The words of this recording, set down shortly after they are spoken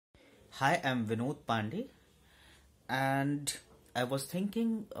Hi, I'm Vinod Pandey, and I was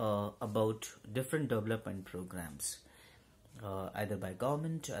thinking about different development programs, either by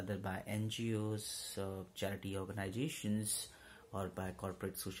government, either by NGOs, charity organizations, or by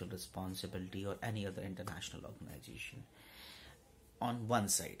corporate social responsibility or any other international organization. On one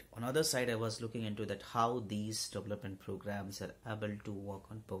side, on other side, I was looking into that how these development programs are able to work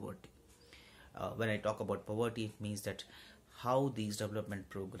on poverty. When I talk about poverty, it means that how these development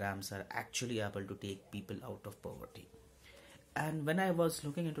programs are actually able to take people out of poverty. And when I was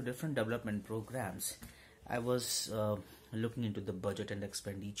looking into different development programs, I was looking into the budget and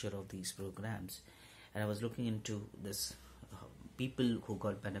expenditure of these programs, and I was looking into this people who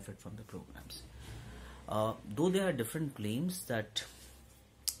got benefit from the programs. Though there are different claims that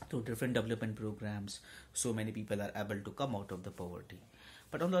through different development programs, so many people are able to come out of the poverty.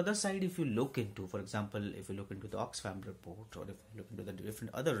 But on the other side, if you look into, for example, if you look into the Oxfam report or if you look into the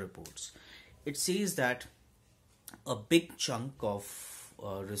different other reports, it says that a big chunk of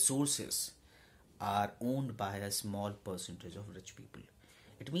resources are owned by a small percentage of rich people.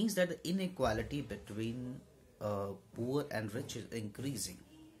 It means that the inequality between poor and rich is increasing.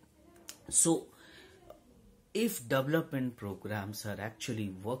 So, if development programs are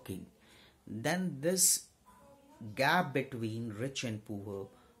actually working, then this gap between rich and poor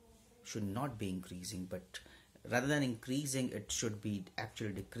should not be increasing, but rather than increasing, it should be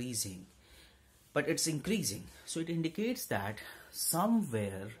actually decreasing. But it's increasing, so it indicates that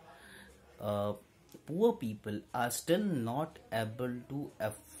somewhere poor people are still not able to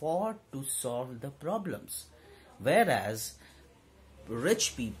afford to solve the problems, whereas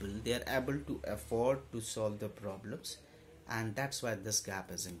rich people, they are able to afford to solve the problems, and that's why this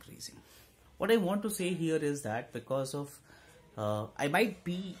gap is increasing. What I want to say here is that because of I might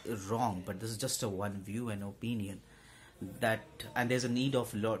be wrong, but this is just a one view and opinion, that and there's a need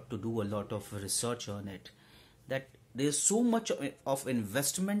of lot to do a lot of research on it, that there's so much of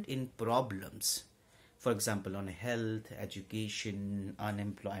investment in problems, for example on health, education,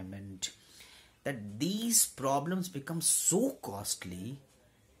 unemployment, that these problems become so costly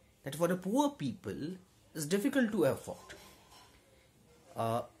that for the poor people it's difficult to afford.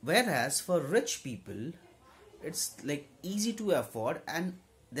 Whereas for rich people it's like easy to afford, and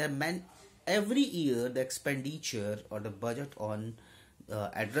every year the expenditure or the budget on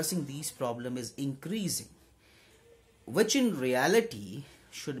addressing these problems is increasing, which in reality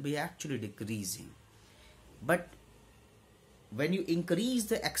should be actually decreasing. But when you increase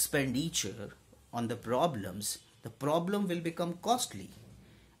the expenditure on the problems, the problem will become costly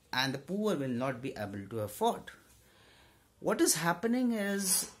and the poor will not be able to afford. What is happening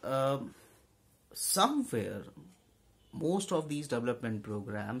is somewhere most of these development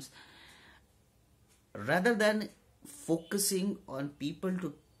programs, rather than focusing on people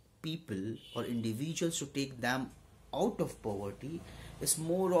to people or individuals to take them out of poverty, is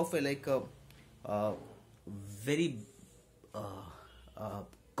more of a very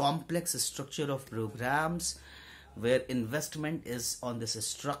complex structure of programs where investment is on this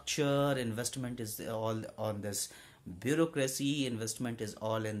structure, investment is all on this bureaucracy, investment is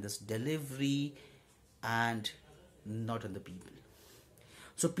all in this delivery and not on the people.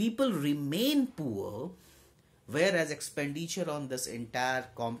 So people remain poor, whereas expenditure on this entire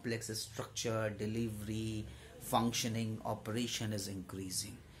complex structure, delivery, functioning, operation is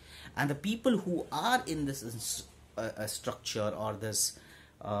increasing. And the people who are in this structure or this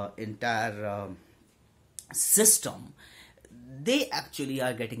entire system, they actually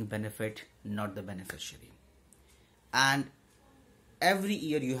are getting benefit, not the beneficiary. And every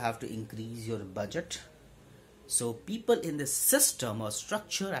year you have to increase your budget, so people in the system or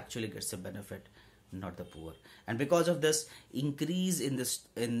structure actually gets a benefit, not the poor. And because of this increase in this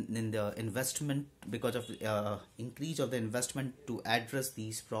in the investment, because of increase of the investment to address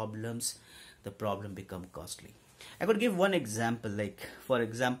these problems, the problem become costly. I could give one example, like for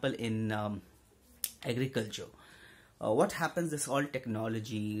example in agriculture, what happens, this all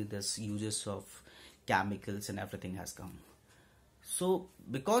technology, this uses of chemicals and everything has come. So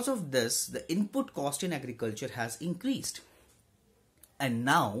because of this, the input cost in agriculture has increased. And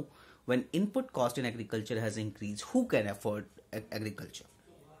now when input cost in agriculture has increased, who can afford agriculture?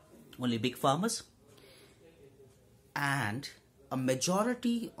 Only big farmers. And a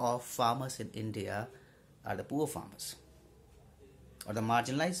majority of farmers in India are the poor farmers or the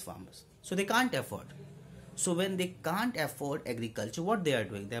marginalized farmers. So they can't afford. So when they can't afford agriculture, what they are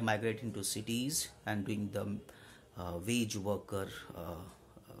doing? They are migrating to cities and doing the wage worker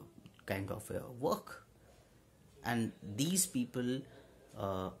kind of work. And these people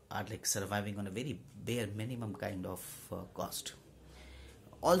are like surviving on a very bare minimum kind of cost.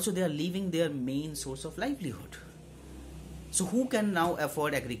 Also, they are leaving their main source of livelihood. So who can now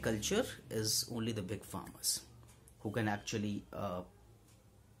afford agriculture is only the big farmers, who can actually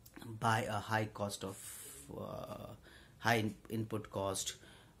buy a high cost of input cost,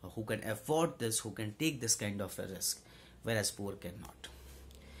 who can afford this, who can take this kind of a risk, whereas poor cannot.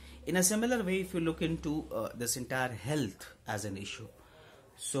 In a similar way, if you look into this entire health as an issue,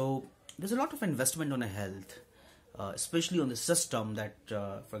 so there's a lot of investment on a health, especially on the system that,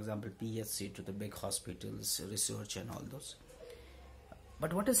 for example, PSC to the big hospitals, research and all those.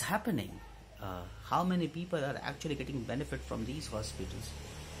 But what is happening? How many people are actually getting benefit from these hospitals?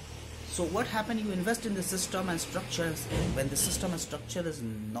 So what happens? You invest in the system and structures. When the system and structure is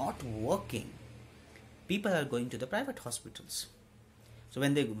not working, people are going to the private hospitals. So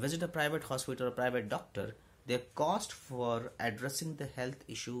when they visit a private hospital or private doctor, their cost for addressing the health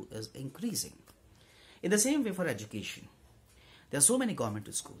issue is increasing. In the same way for education, there are so many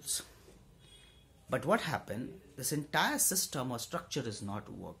government schools. But what happened? This entire system or structure is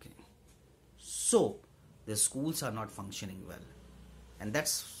not working. So the schools are not functioning well. And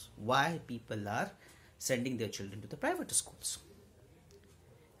that's why people are sending their children to the private schools.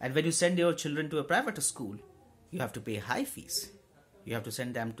 And when you send your children to a private school, you have to pay high fees. You have to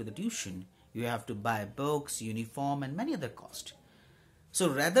send them to the tuition. You have to buy books, uniform, and many other costs. So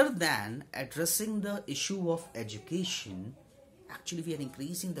rather than addressing the issue of education, actually we are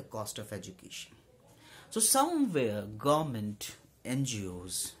increasing the cost of education. So somewhere government,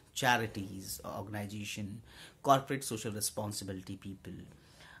 NGOs, charities, organization, corporate social responsibility people,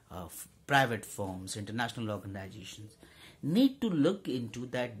 private firms, international organizations need to look into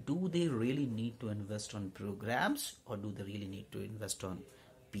that. Do they really need to invest on programs, or do they really need to invest on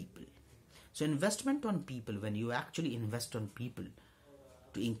people? So investment on people, when you actually invest on people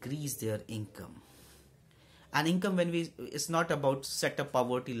to increase their income. And income, it's not about set a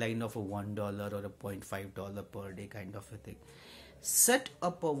poverty line of a $1 or a $0.5 per day kind of a thing. Set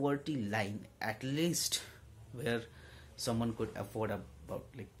a poverty line at least where someone could afford about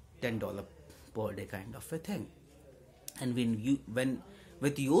like $10 per day kind of a thing. And when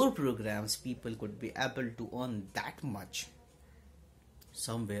with your programs, people could be able to earn that much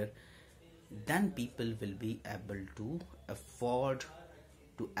somewhere, then people will be able to afford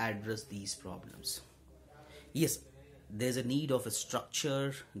to address these problems. Yes, there's a need of a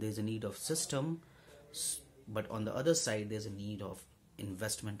structure, there's a need of system, but on the other side, there's a need of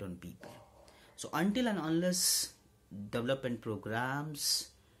investment on people. So until and unless development programs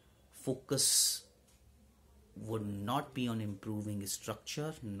focus would not be on improving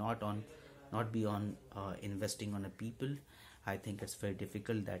structure, not be on investing on a people, I think it's very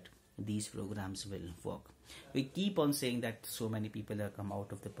difficult that these programs will work. We keep on saying that so many people have come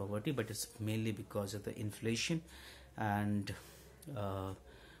out of the poverty, but it's mainly because of the inflation and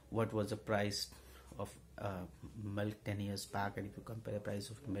what was the price of milk 10 years back, and if you compare the price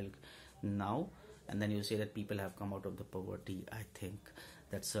of milk now, and then you say that people have come out of the poverty, I think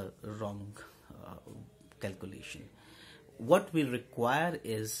that's a wrong calculation. What we require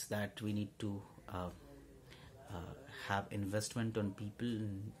is that we need to have investment on people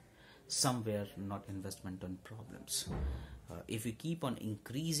somewhere, not investment on problems. If we keep on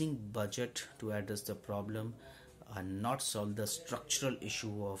increasing budget to address the problem and not solve the structural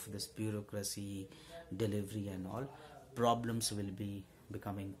issue of this bureaucracy, delivery and all, problems will be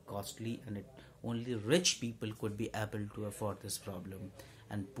becoming costly, and only rich people could be able to afford this problem,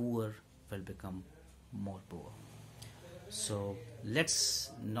 and poor will become more poor. So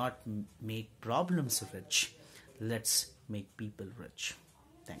let's not make problems rich, let's make people rich.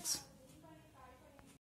 Thanks.